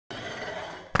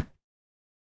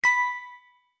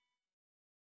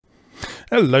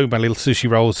Hello my little sushi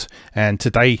rolls, and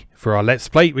today for our Let's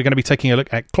Play we're going to be taking a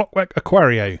look at Clockwork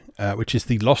Aquario, which is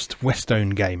the lost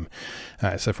Westone game.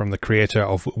 So from the creator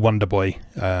of Wonder Boy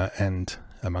and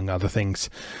among other things.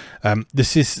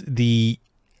 This is the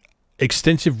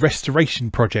extensive restoration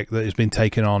project that has been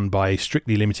taken on by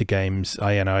Strictly Limited Games,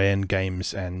 ININ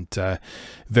Games and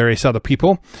various other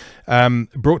people.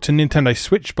 Brought to Nintendo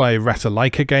Switch by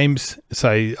Ratalaika Games,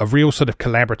 so a real sort of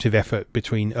collaborative effort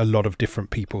between a lot of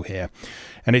different people here.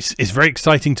 And it's very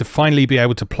exciting to finally be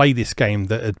able to play this game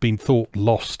that had been thought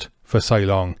lost for so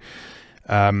long.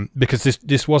 Because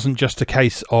this wasn't just a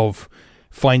case of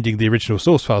finding the original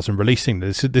source files and releasing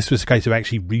this. This was a case of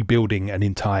actually rebuilding an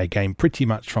entire game pretty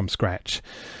much from scratch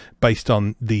based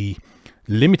on the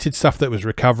limited stuff that was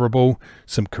recoverable,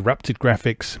 some corrupted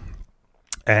graphics,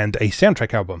 and a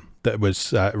soundtrack album that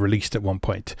was released at one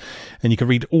point. And you can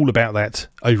read all about that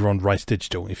over on Rice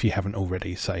Digital if you haven't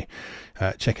already, so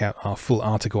check out our full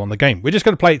article on the game. We're just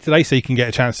going to play it today so you can get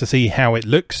a chance to see how it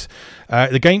looks.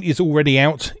 The game is already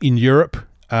out in Europe.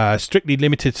 Strictly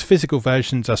Limited's physical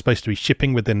versions are supposed to be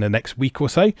shipping within the next week or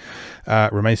so.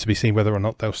 Remains to be seen whether or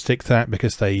not they'll stick to that,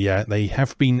 because they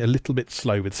have been a little bit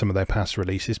slow with some of their past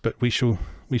releases, but we shall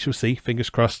see, fingers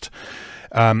crossed.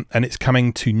 And it's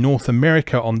coming to North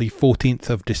America on the 14th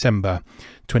of December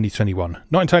 2021.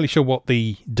 Not entirely sure what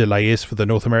the delay is for the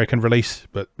North American release,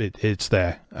 but it's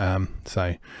there.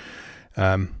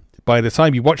 By the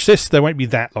time you watch this, there won't be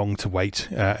that long to wait,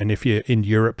 and if you're in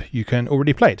Europe you can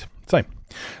already play it. So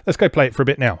let's go play it for a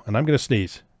bit now, and I'm going to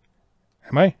sneeze.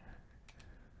 Am I?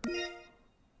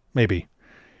 Maybe.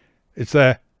 It's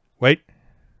there. Wait.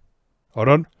 Hold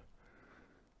on.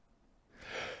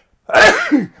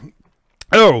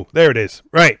 Oh, there it is.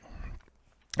 Right.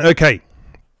 Okay.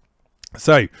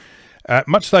 So,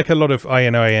 much like a lot of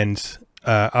ININ's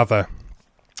other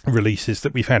releases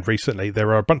that we've had recently, there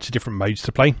are a bunch of different modes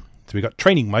to play. So we've got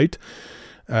training mode,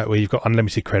 where you've got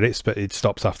unlimited credits, but it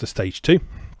stops after stage 2.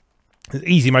 There's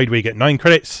easy mode where you get 9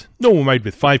 credits, normal mode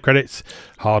with 5 credits,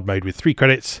 hard mode with 3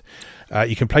 credits.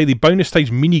 You can play the bonus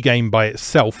stage mini game by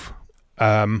itself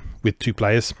with 2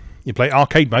 players. You play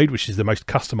arcade mode, which is the most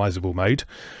customizable mode.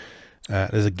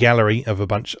 There's a gallery of a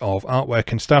bunch of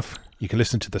artwork and stuff. You can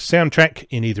listen to the soundtrack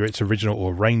in either its original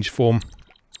or arranged form.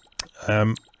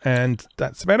 And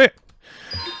that's about it.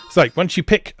 So once you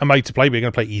pick a mode to play, we're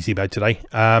going to play easy mode today.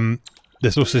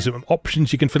 There's also some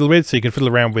options you can fiddle with, so you can fiddle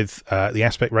around with the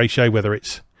aspect ratio, whether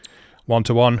it's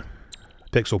 1:1,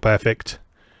 pixel perfect,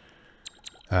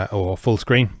 or full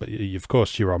screen. But of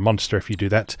course, you're a monster if you do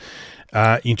that.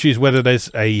 You can choose whether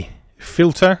there's a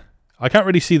filter. I can't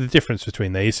really see the difference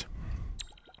between these,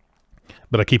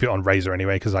 but I keep it on Razor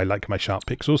anyway because I like my sharp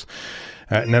pixels.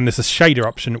 And then there's a shader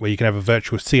option where you can have a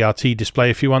virtual CRT display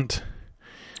if you want.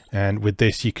 And with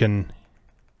this, you can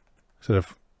sort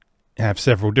of have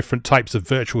several different types of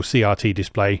virtual CRT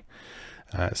display.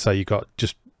 So you've got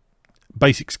just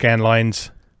basic scan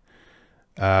lines,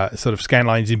 sort of scan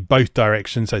lines in both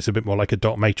directions, so it's a bit more like a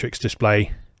dot matrix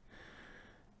display.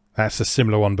 That's a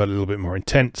similar one but a little bit more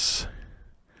intense.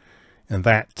 And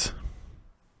that,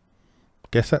 I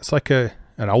guess that's like an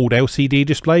old LCD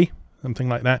display, something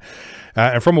like that.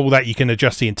 And from all that you can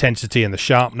adjust the intensity and the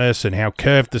sharpness and how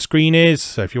curved the screen is.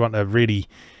 So if you want a really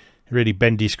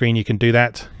bendy screen, you can do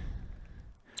that.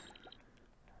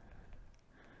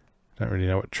 Don't really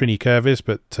know what Trini curve is,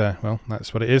 but well,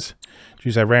 that's what it is.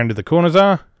 Choose how rounded the corners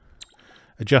are.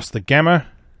 Adjust the gamma,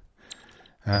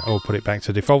 or put it back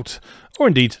to default, or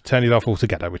indeed turn it off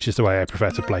altogether, which is the way I prefer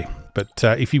to play. But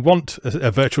if you want a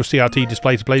virtual CRT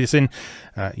display to play this in,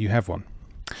 you have one.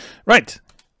 Right,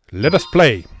 let us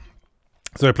play.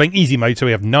 So we're playing easy mode, so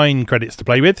we have 9 credits to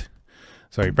play with.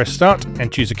 So you press start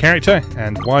and choose a character,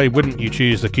 and why wouldn't you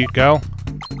choose the cute girl?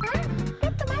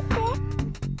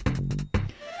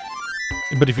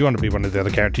 But if you want to be one of the other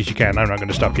characters, you can. I'm not going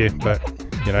to stop you, but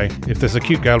you know, if there's a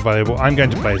cute girl available, I'm going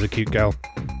to play as a cute girl.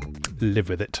 Live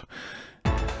with it.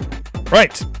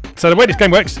 Right, so the way this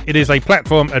game works, it is a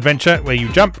platform adventure where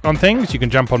you jump on things. You can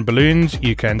jump on balloons,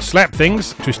 you can slap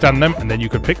things to stun them, and then you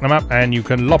can pick them up and you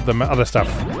can lob them at other stuff.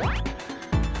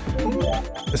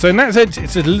 So in that sense,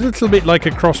 it's a little bit like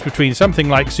a cross between something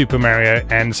like Super Mario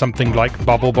and something like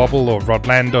Bubble Bobble or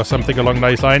Rodland or something along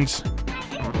those lines.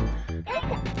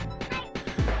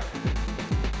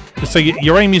 So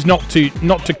your aim is not to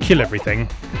kill everything,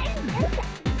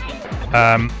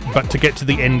 but to get to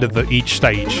the end of each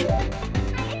stage.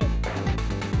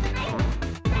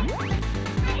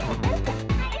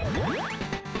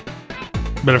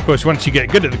 But of course, once you get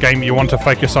good at the game, you want to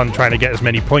focus on trying to get as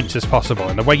many points as possible.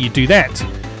 And the way you do that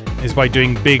is by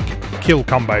doing big kill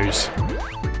combos.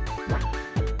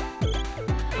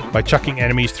 by chucking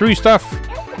enemies through stuff.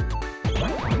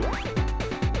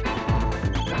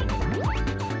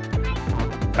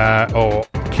 Or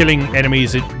killing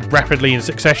enemies rapidly in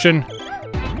succession.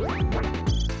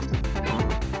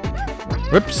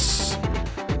 Whoops.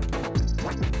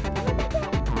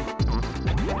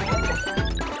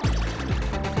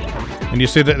 And you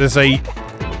see that there's a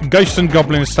Ghost and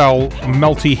Goblin style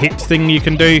multi-hit thing you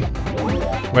can do,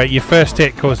 where your first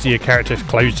hit causes your character's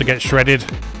clothes to get shredded.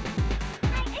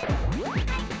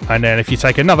 And then if you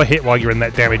take another hit while you're in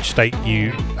that damaged state,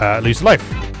 you lose life.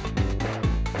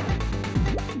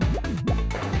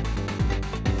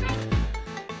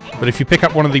 But if you pick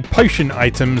up one of the potion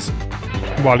items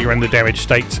while you're in the damaged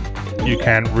state, you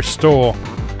can restore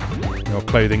your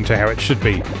clothing to how it should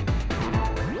be.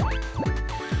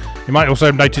 You might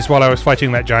also notice while I was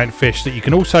fighting that giant fish that you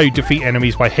can also defeat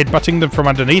enemies by headbutting them from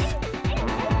underneath.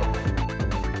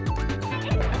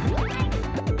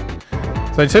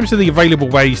 So in terms of the available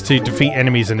ways to defeat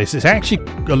enemies in this, it's actually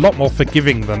a lot more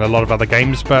forgiving than a lot of other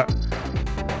games, but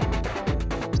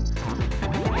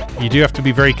you do have to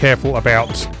be very careful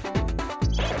about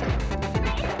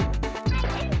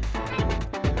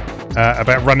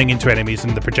running into enemies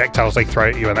and the projectiles they throw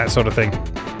at you and that sort of thing.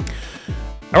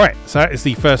 Alright, so that is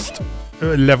the first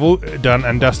level done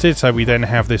and dusted, so we then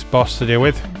have this boss to deal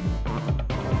with.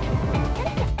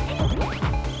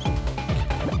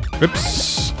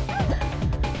 Oops.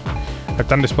 I've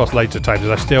done this boss loads of times,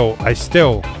 and I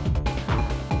still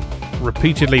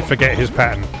repeatedly forget his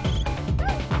pattern.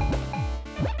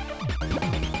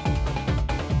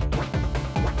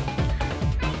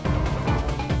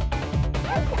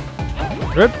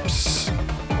 Oops.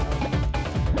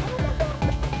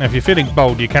 Now, if you're feeling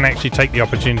bold, you can actually take the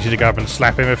opportunity to go up and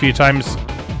slap him a few times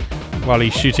while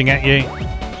he's shooting at you.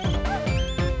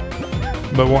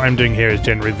 But what I'm doing here is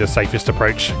generally the safest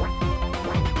approach.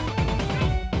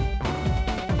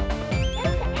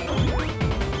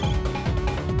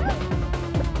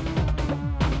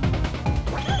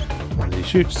 As he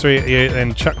shoots three at you,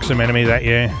 then chucks some enemies at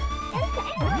you.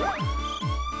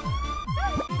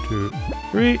 2,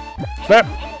 3, slap!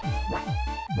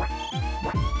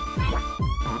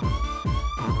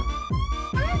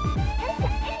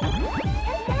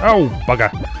 Oh,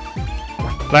 bugger.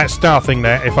 That star thing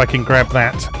there, if I can grab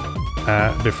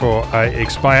that before I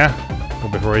expire, or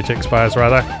before it expires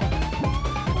rather,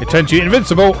 it turns you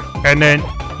invincible, and then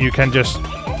you can just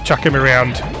chuck him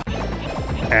around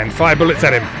and fire bullets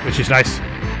at him, which is nice.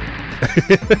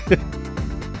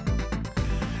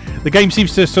 The game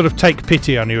seems to sort of take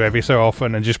pity on you every so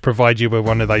often and just provide you with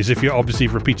one of those if you're obviously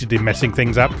repeatedly messing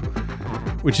things up,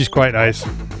 which is quite nice.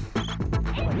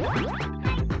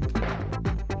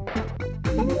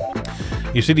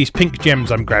 You see these pink gems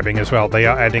I'm grabbing as well. They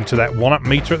are adding to that 1-up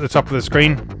meter at the top of the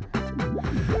screen.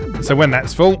 So when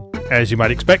that's full, as you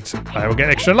might expect, I will get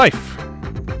extra life.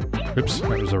 Oops,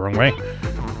 that was the wrong way.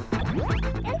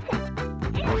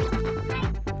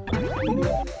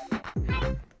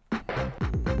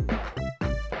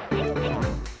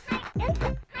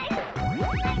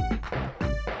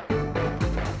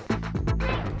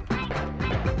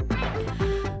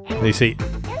 You see,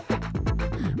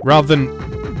 rather than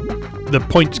the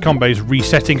points combos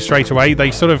resetting straight away,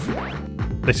 they sort of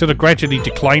gradually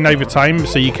decline over time,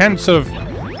 so you can sort of,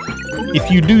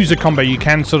 if you lose a combo, you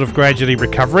can sort of gradually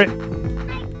recover it.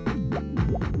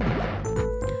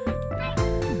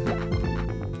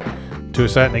 To a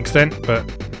certain extent, but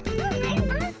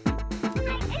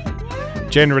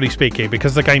generally speaking,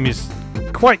 because the game is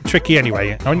quite tricky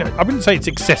anyway, I mean, I wouldn't say it's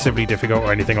excessively difficult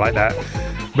or anything like that,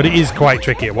 but it is quite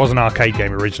tricky. It was an arcade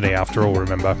game originally, after all,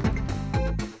 remember.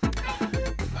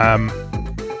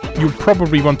 You'll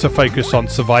probably want to focus on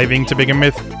surviving to begin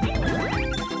with.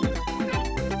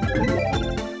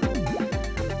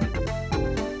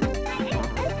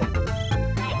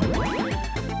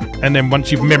 And then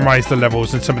once you've memorized the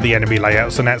levels and some of the enemy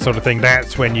layouts and that sort of thing,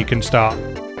 that's when you can start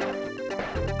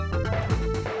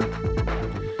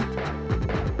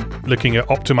looking at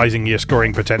optimizing your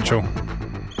scoring potential.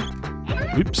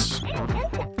 Oops.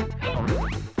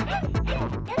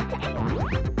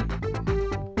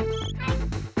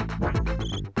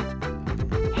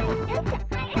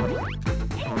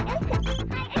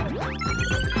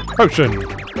 Potion.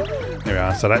 There we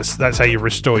are. So that's how you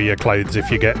restore your clothes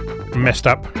if you get messed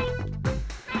up.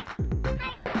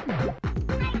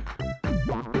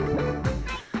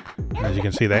 As you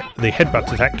can see, that the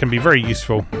headbutt attack can be very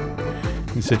useful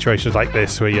in situations like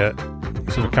this where you're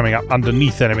sort of coming up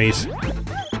underneath enemies.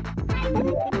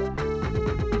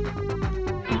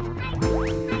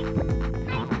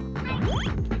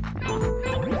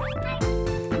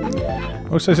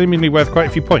 Also seemingly worth quite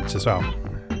a few points as well.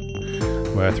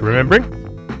 Worth remembering.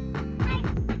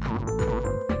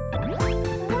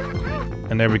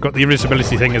 And then we've got the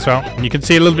invincibility thing as well. And you can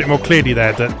see a little bit more clearly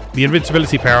there that the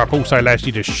invincibility power-up also allows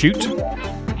you to shoot.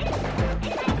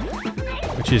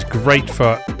 Which is great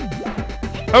for...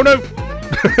 Oh no!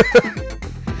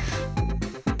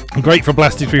 Great for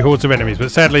blasting through hordes of enemies,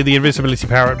 but sadly the invincibility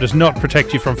power-up does not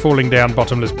protect you from falling down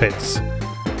bottomless pits.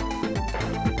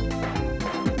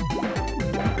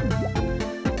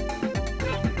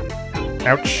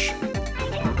 Ouch.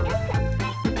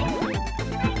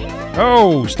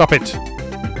 Oh, stop it.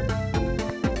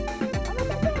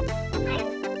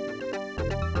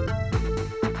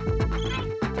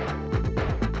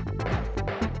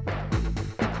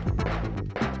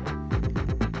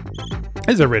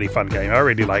 It's a really fun game. I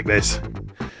really like this.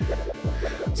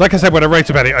 So like I said when I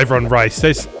wrote about it over on Rice,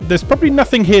 there's probably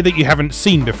nothing here that you haven't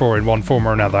seen before in one form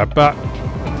or another, but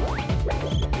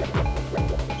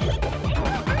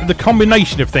the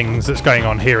combination of things that's going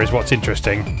on here is what's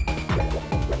interesting.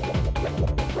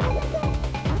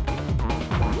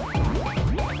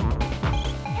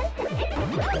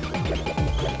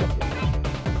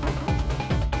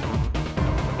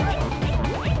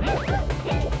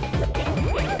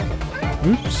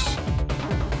 Oops.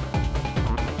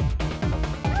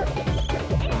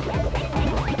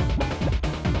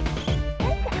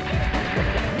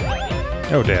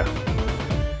 Oh dear.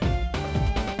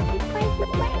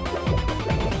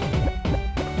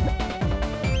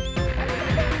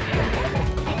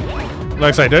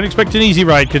 Like I say, don't expect an easy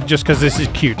ride just because this is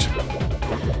cute.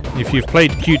 If you've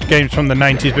played cute games from the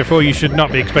 90s before, you should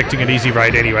not be expecting an easy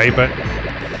ride anyway, but...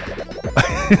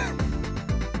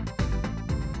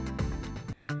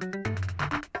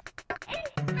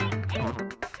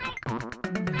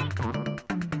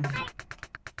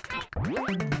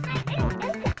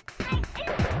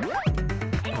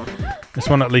 This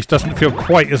one at least doesn't feel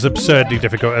quite as absurdly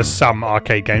difficult as some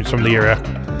arcade games from the era.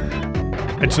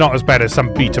 It's not as bad as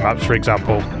some beat-em-ups, for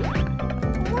example.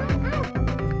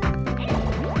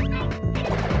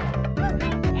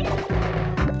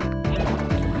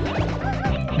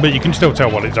 But you can still tell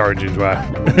what its origins were.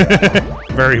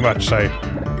 Very much so.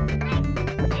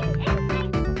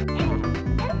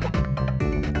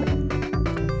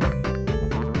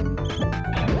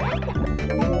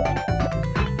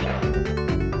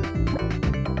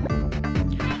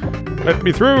 Let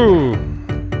me through!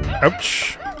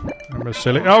 Ouch! I'm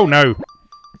silly. Oh no!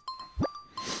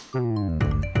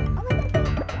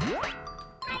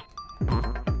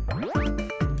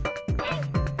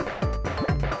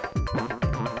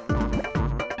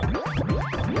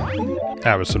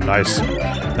 That was some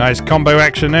nice combo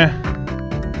action there.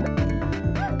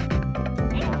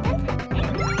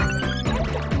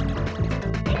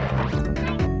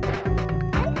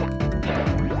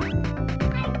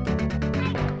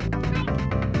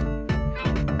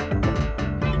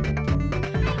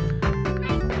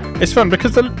 It's fun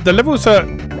because the levels are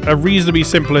reasonably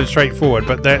simple and straightforward,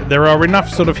 but there are enough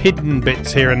sort of hidden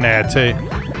bits here and there to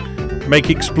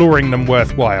make exploring them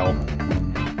worthwhile.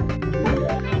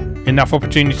 Enough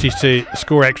opportunities to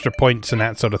score extra points and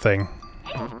that sort of thing.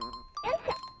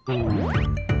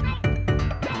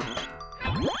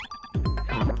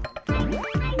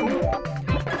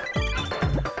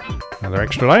 Another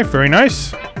extra life, very nice.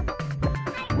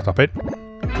 Stop it.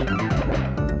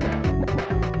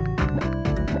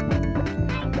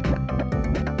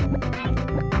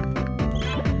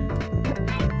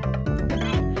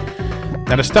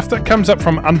 Now the stuff that comes up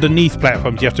from underneath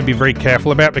platforms you have to be very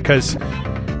careful about, because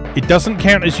it doesn't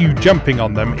count as you jumping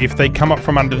on them if they come up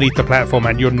from underneath the platform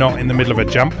and you're not in the middle of a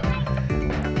jump.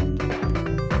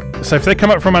 So if they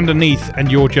come up from underneath and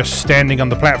you're just standing on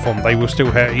the platform, they will still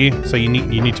hurt you, so you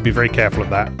need to be very careful of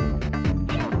that.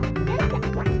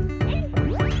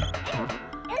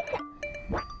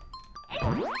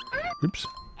 Oops.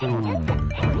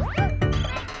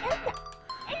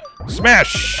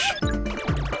 Smash!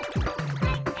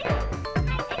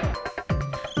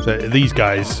 So these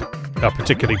guys are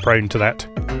particularly prone to that.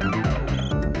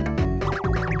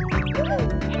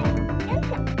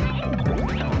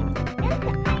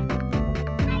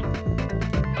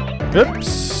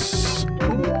 Oops!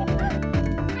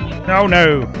 Oh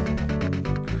no!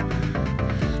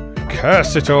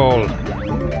 Curse it all!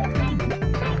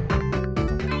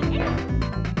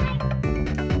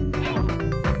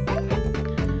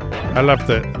 I love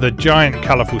the giant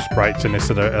colourful sprites in this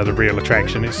are the real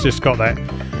attraction. It's just got that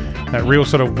real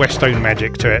sort of Westone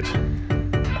magic to it.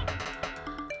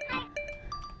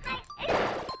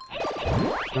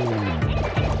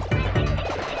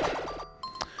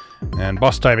 And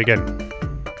boss time again.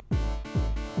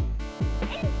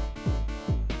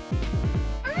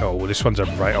 Oh, this one's a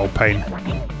right old pain.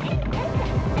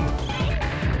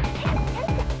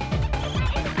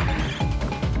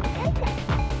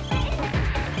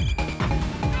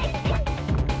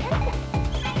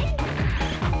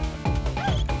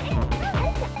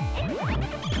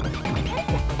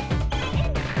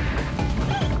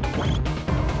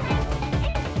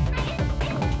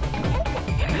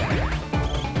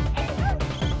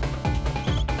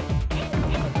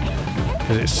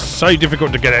 It's so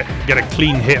difficult to get a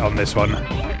clean hit on this one.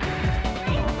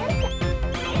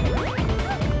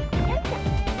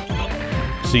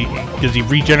 See, because he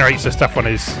regenerates the stuff on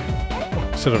his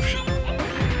sort of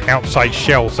outside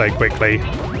shell so quickly.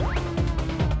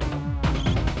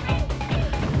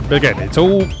 But again, it's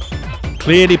all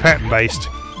clearly pattern-based.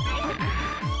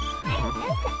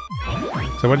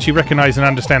 So once you recognise and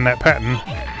understand that pattern,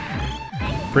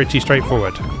 pretty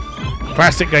straightforward.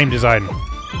 Classic game design.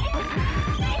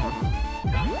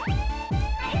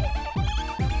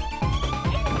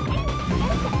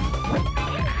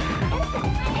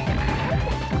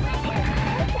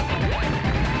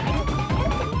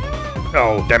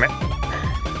 Oh, damn it.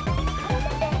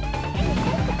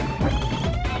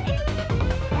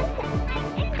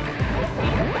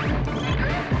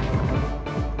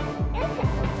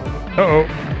 Uh-oh.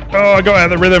 Oh, I got out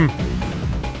of the rhythm.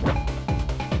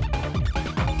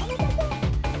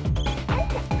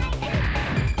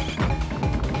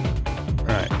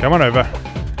 Alright, come on over.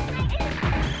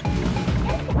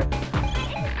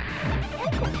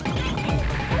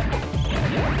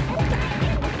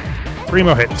 Three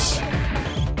more hits.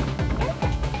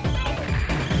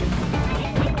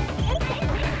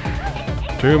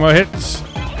 Two more hits.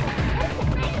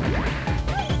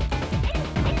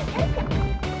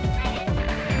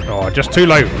 Oh, just too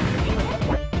low.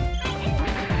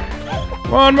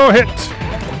 One more hit.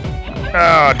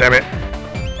 Oh, damn it.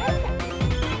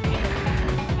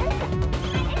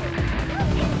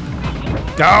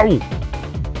 Go!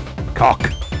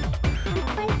 Cock.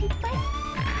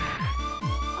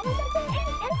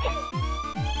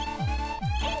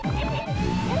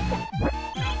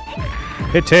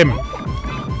 Hit him.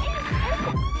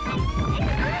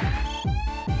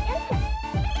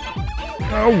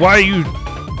 Oh, why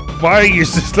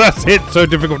is this last hit so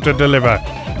difficult to deliver?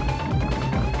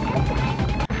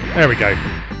 There we go.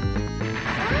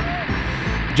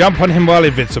 Jump on him while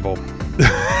invincible.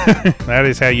 That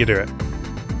is how you do it.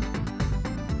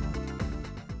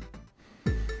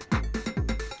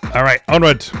 Alright,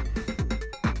 onward.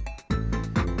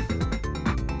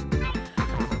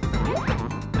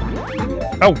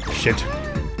 Oh, shit.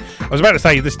 I was about to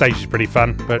say this stage is pretty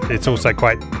fun, but it's also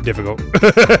quite difficult.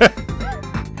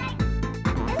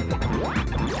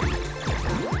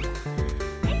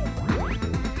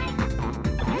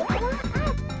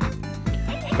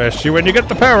 Especially when you get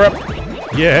the power up.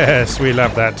 Yes, we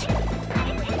love that.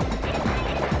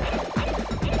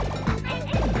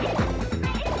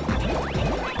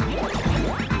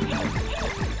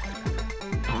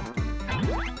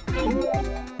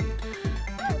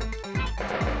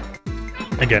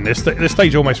 Again, this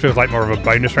stage almost feels like more of a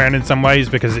bonus round in some ways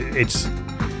because it's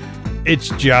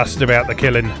just about the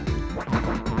killing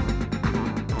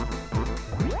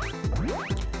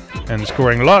and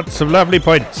scoring lots of lovely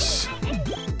points.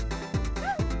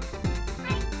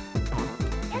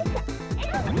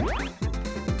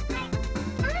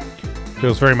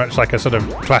 Feels very much like a sort of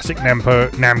classic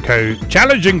Namco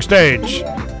challenging stage.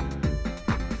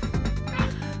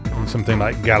 And something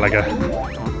like Galaga.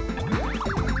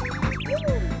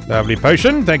 Lovely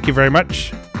potion, thank you very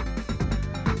much.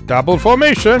 Double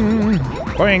formation.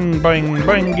 Boing, boing,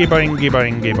 boingy, boingy,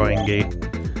 boingy, boingy.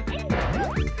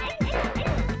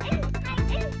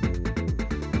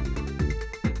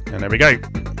 And there we go.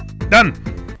 Done.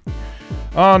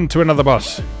 On to another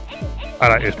boss. I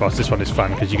like this boss. This one is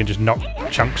fun because you can just knock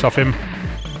chunks off him.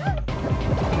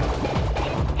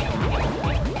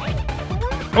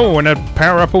 Oh, and a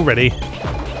power up already.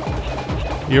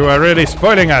 You are really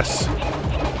spoiling us.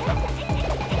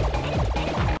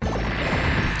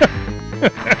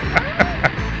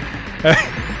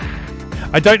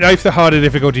 I don't know if the harder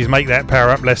difficulties make that power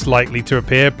up less likely to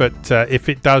appear, but if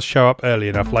it does show up early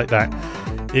enough like that,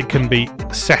 it can be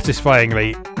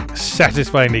satisfyingly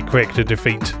quick to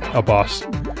defeat a boss.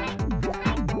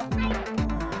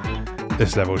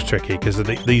 This level's tricky because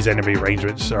these enemy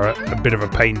arrangements are a bit of a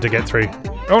pain to get through.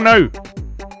 Oh no!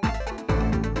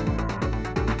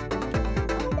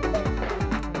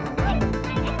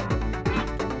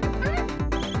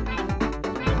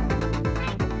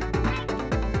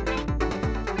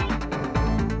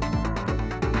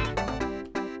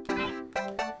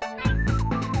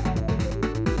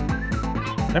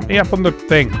 Let me up on the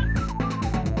thing.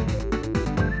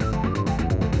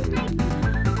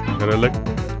 Gotta look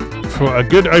for a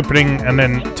good opening and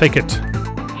then take it.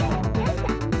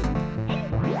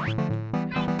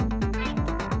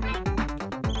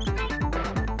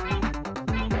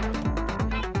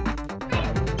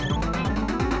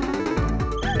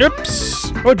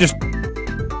 Oops! Or just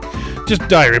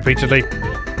die repeatedly.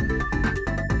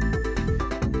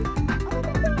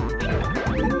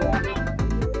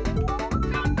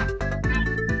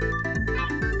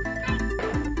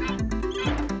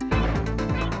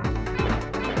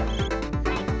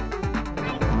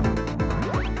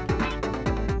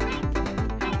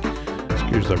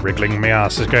 Excuse the wriggling, my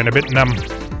ass is going a bit numb.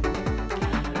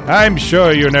 I'm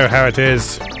sure you know how it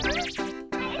is.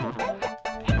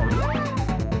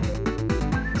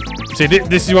 See,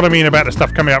 this is what I mean about the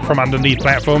stuff coming up from underneath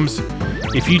platforms.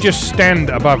 If you just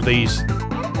stand above these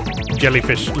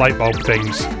jellyfish light bulb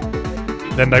things,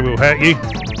 then they will hurt you.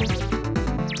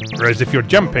 Whereas if you're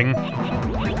jumping,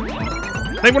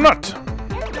 they will not.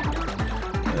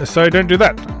 So don't do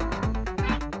that.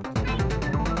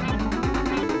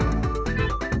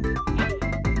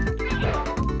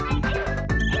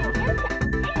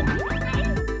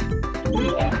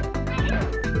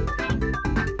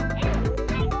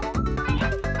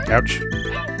 Ouch.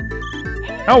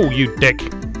 Oh, you dick.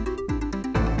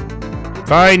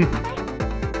 Fine.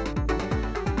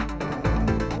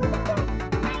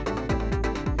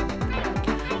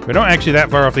 We're not actually that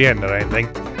far off the end, I don't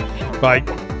think. But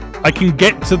I can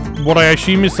get to what I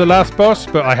assume is the last boss,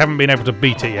 but I haven't been able to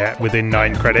beat it yet within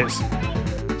 9 credits.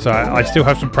 So I still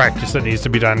have some practice that needs to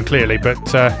be done, clearly, but...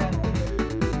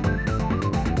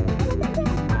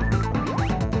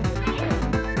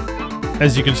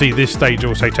 as you can see, this stage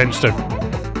also tends to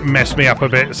mess me up a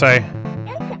bit, so...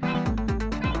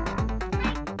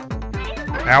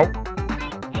 Ow.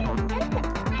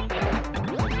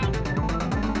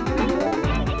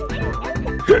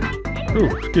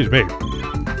 Ooh, excuse me.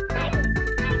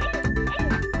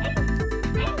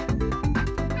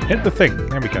 Hit the thing.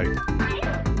 There we go.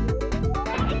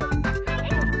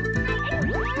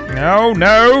 No,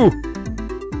 no!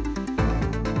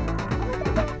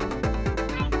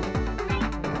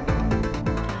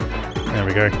 There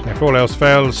we go. If all else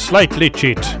fails, slightly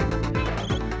cheat. You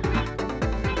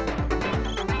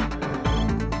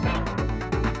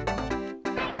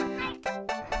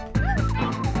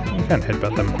can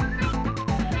headbutt them.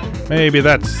 Maybe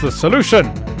that's the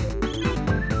solution.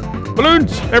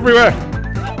 Balloons everywhere.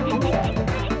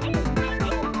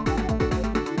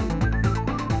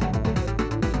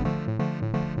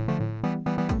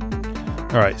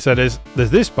 Alright, so there's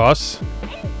this boss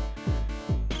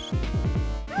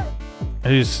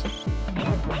who's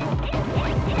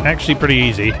actually pretty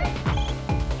easy.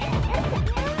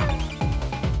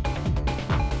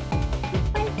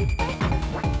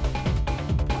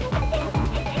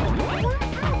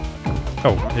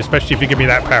 Oh, especially if you give me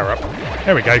that power up.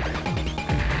 There we go.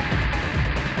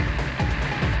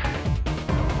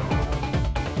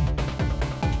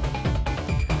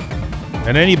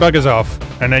 And then he buggers off,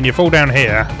 and then you fall down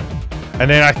here, and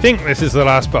then I think this is the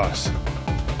last boss.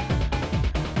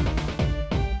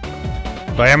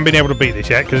 But I haven't been able to beat this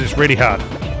yet because it's really hard.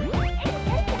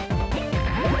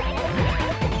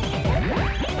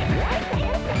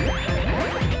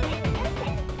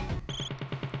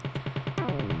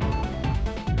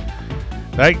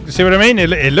 Like, see what I mean?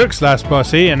 It looks last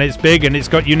bossy, and it's big, and it's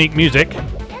got unique music,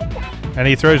 and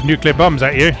he throws nuclear bombs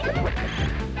at you.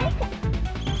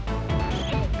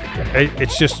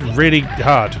 It's just really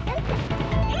hard.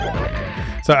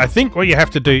 So I think what you have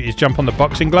to do is jump on the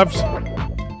boxing gloves.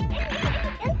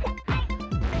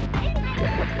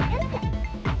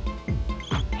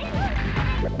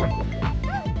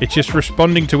 It's just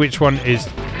responding to which one is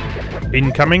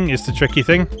incoming is the tricky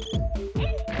thing.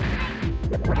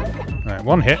 Alright,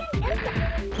 1 hit.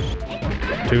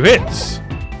 2 hits.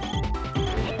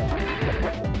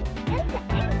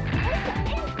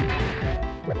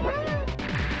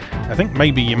 I think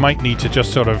maybe you might need to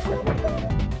just sort of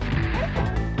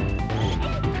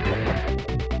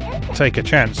take a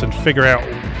chance and figure out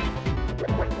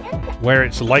where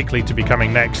it's likely to be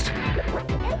coming next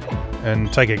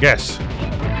and take a guess.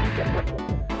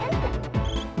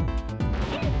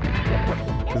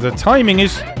 The timing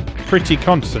is pretty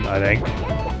constant, I think.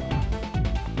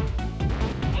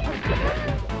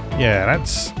 Yeah,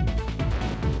 that's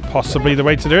possibly the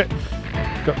way to do it.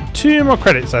 Got 2 more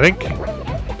credits, I think.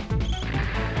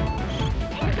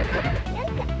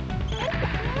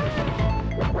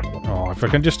 Oh, if I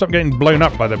can just stop getting blown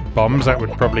up by the bombs, that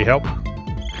would probably help.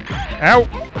 Ow!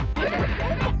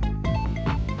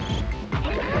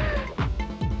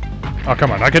 Oh,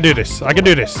 come on. I can do this. I can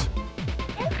do this.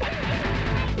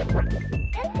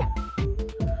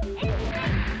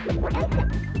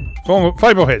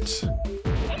 Five more hits.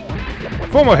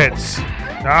 4 more hits.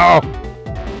 No.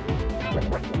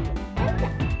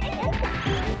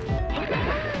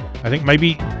 I think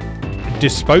maybe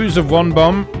dispose of one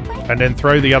bomb and then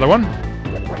throw the other one.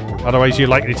 Otherwise, you're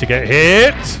likely to get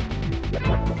hit.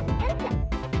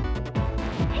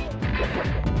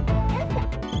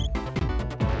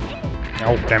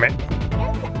 Oh, damn it.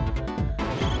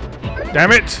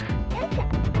 Damn it!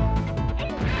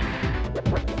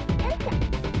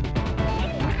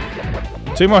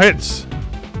 Two more hits.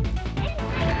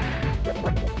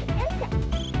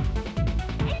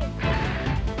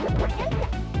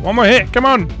 One more hit, come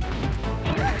on!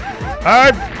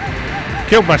 I've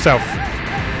killed myself.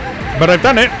 But I've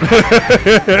done it!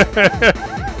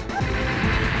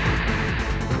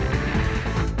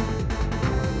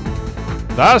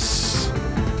 Thus,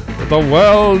 the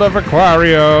world of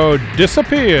Aquario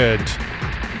disappeared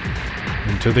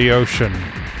into the ocean.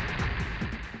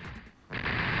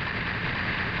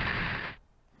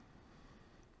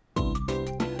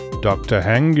 Dr.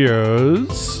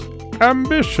 Hangyo's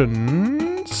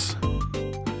ambitions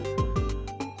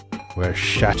were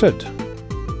shattered.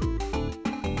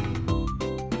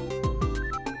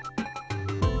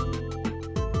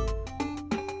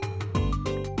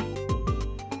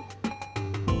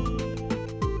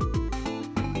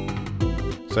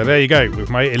 So there you go, with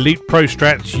my Elite Pro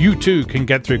strats, you too can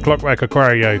get through Clockwork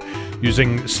Aquario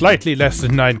using slightly less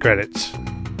than 9 credits.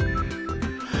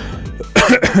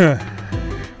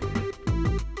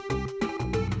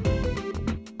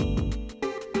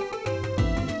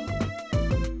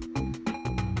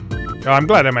 Oh, I'm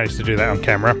glad I managed to do that on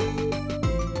camera.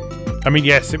 I mean,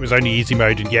 yes, it was only easy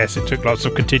mode, and yes, it took lots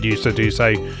of continues to do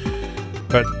so.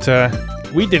 But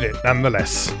we did it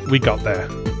nonetheless. We got there.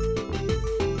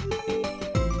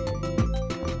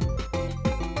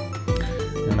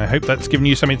 And I hope that's given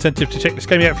you some incentive to check this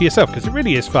game out for yourself, because it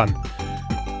really is fun.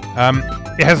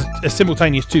 It has a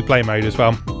simultaneous 2-player mode as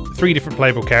well. 3 different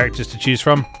playable characters to choose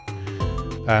from.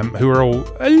 Who are all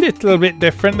a little bit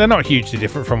different. They're not hugely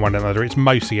different from one another. It's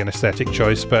mostly an aesthetic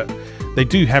choice, but they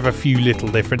do have a few little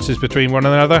differences between one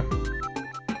another.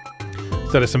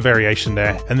 So there's some variation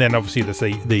there. And then obviously there's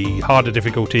the harder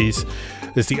difficulties.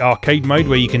 There's the arcade mode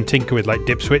where you can tinker with like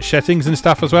dip switch settings and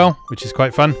stuff as well, which is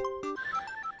quite fun.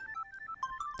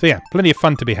 So yeah, plenty of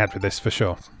fun to be had with this for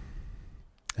sure.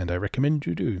 And I recommend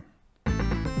you do.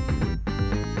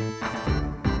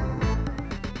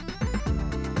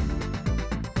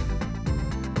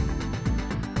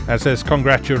 That says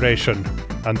congratulations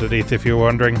underneath if you're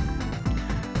wondering.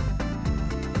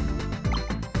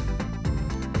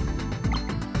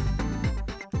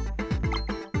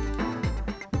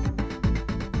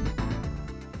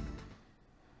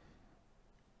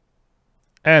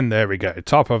 And there we go,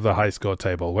 top of the high score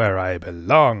table where I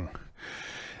belong.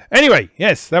 Anyway,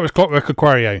 yes, that was Clockwork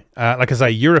Aquario. Like I say,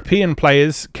 European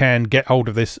players can get hold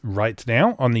of this right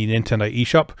now on the Nintendo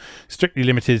eShop. Strictly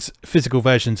limited physical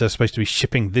versions are supposed to be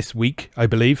shipping this week, I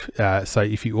believe. So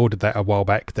if you ordered that a while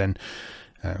back, then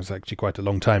it was actually quite a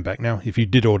long time back now. If you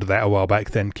did order that a while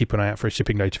back, then keep an eye out for a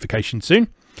shipping notification soon.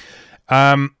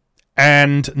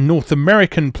 And North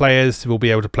American players will be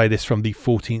able to play this from the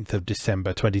 14th of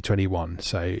December 2021.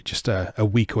 So just a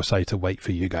week or so to wait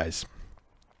for you guys.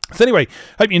 So anyway,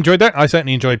 hope you enjoyed that. I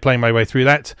certainly enjoyed playing my way through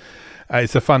that.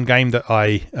 It's a fun game that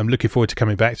I am looking forward to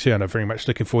coming back to, and I'm very much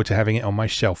looking forward to having it on my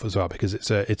shelf as well, because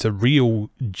it's a real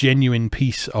genuine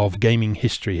piece of gaming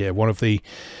history here. One of the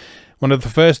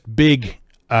first big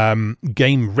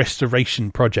game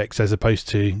restoration projects as opposed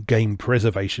to game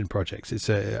preservation projects. It's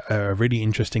a really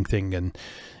interesting thing, and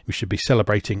we should be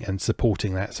celebrating and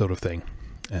supporting that sort of thing.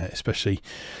 Especially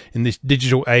in this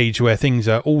digital age where things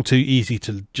are all too easy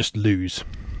to just lose.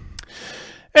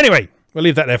 Anyway, we'll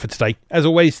leave that there for today. As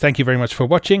always, thank you very much for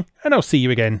watching, and I'll see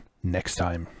you again next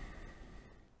time.